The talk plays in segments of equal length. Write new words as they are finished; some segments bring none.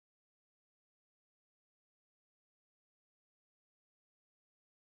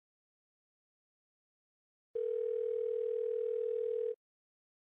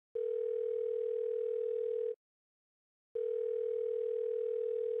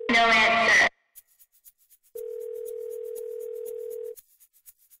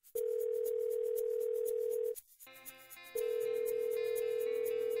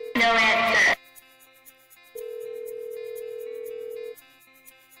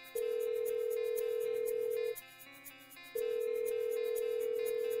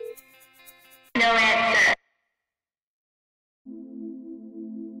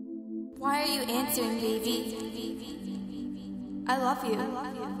love you.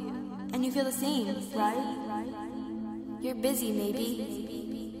 And you feel the same, right? You're busy, maybe.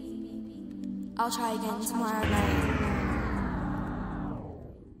 I'll try again tomorrow night.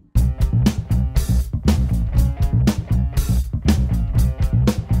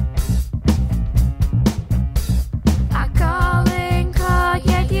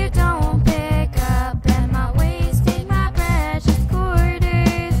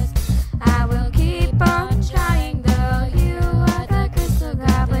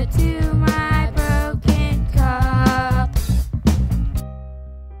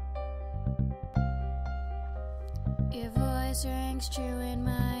 Your voice rings true in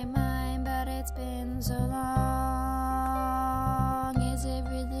my mind, but it's been so long. Is it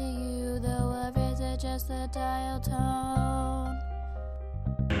really you, though, or is it just the dial tone?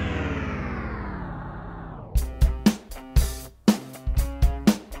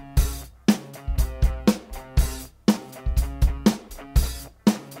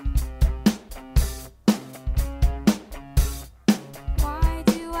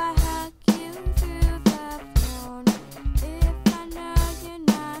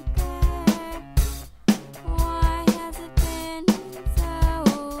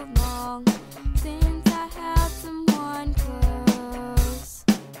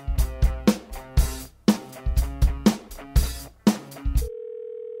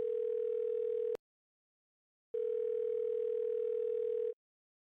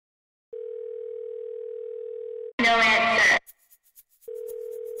 No answer.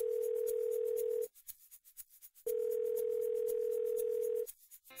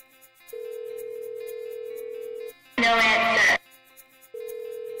 No answer.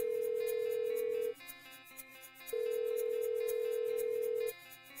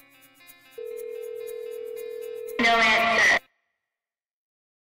 No answer.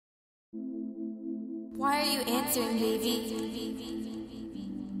 Why are you answering, baby?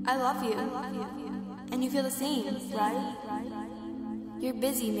 I love you. And you feel the same, right? You're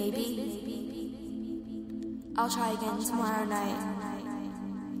busy, maybe. I'll try again tomorrow night.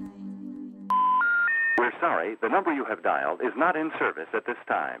 We're sorry, the number you have dialed is not in service at this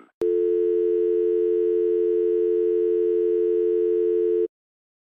time.